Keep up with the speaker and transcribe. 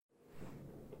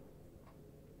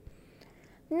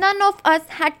None of us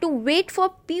had to wait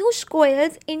for Piyush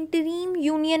Goyal's interim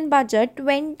union budget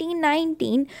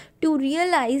 2019 to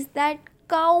realize that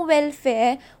cow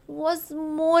welfare was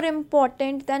more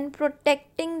important than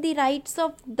protecting the rights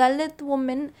of Dalit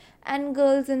women and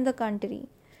girls in the country.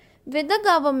 With a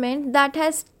government that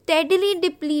has steadily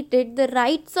depleted the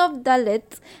rights of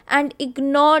Dalits and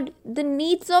ignored the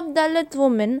needs of Dalit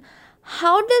women,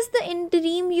 how does the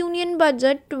interim union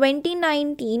budget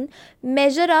 2019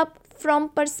 measure up from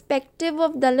perspective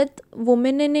of Dalit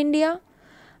women in India?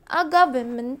 A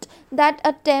government that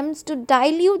attempts to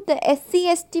dilute the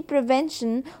SC/ST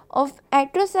Prevention of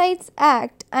Atrocities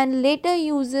Act and later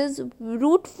uses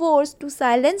brute force to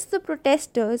silence the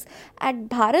protesters at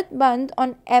Bharat Bandh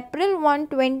on April 1,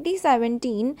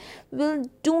 2017 will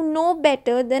do no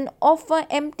better than offer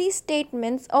empty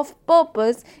statements of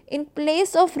purpose in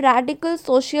place of radical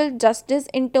social justice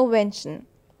intervention.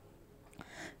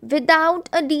 Without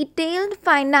a detailed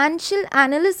financial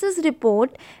analysis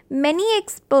report, many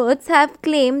experts have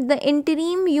claimed the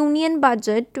interim union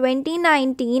budget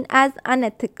 2019 as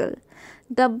unethical.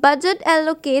 The budget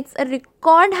allocates a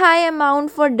record high amount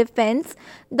for defense.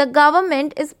 The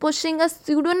government is pushing a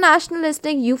pseudo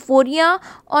nationalistic euphoria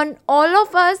on all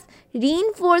of us,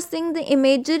 reinforcing the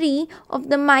imagery of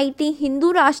the mighty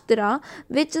Hindu Rashtra,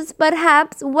 which is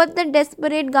perhaps what the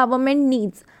desperate government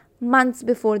needs months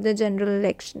before the general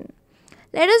election.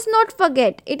 Let us not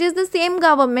forget, it is the same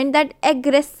government that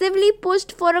aggressively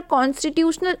pushed for a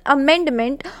constitutional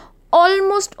amendment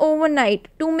almost overnight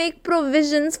to make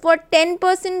provisions for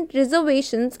 10%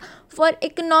 reservations for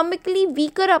economically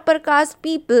weaker upper caste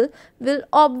people will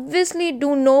obviously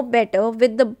do no better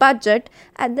with the budget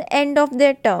at the end of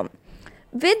their term.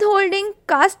 Withholding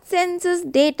caste census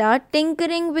data,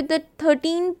 tinkering with the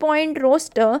 13-point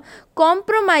roster,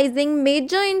 compromising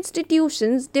major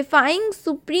institutions, defying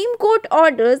Supreme Court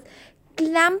orders,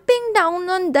 clamping down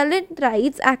on Dalit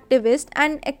rights activists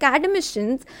and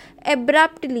academicians,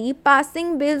 abruptly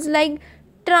passing bills like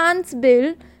Trans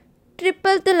Bill,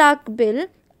 Triple Talaq Bill,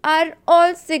 are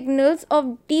all signals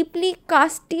of deeply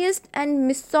casteist and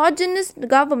misogynist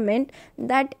government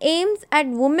that aims at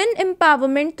women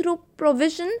empowerment through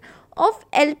provision of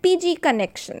LPG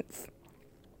connections.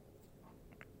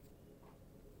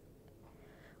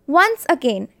 Once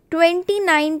again,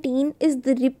 2019 is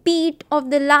the repeat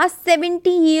of the last 70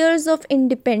 years of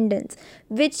independence,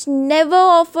 which never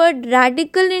offered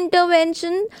radical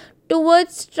intervention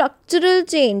towards structural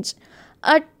change.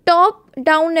 A top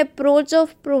down approach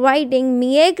of providing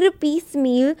meagre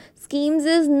piecemeal schemes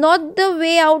is not the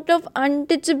way out of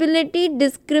untouchability,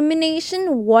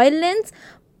 discrimination, violence,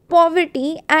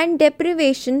 poverty, and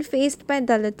deprivation faced by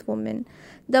Dalit women.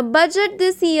 The budget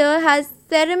this year has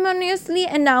ceremoniously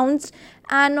announced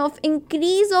an of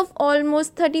increase of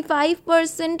almost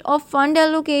 35% of fund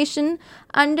allocation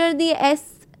under the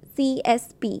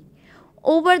SCSP.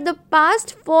 Over the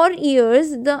past 4 years,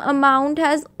 the amount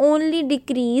has only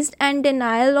decreased and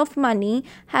denial of money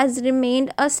has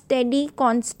remained a steady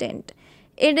constant.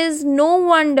 It is no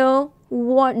wonder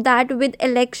that with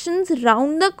elections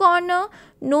round the corner,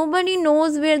 nobody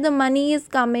knows where the money is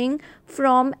coming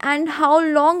from and how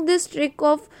long this trick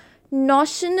of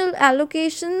notional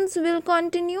allocations will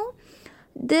continue.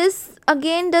 This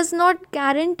again does not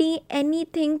guarantee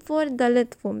anything for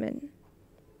Dalit women.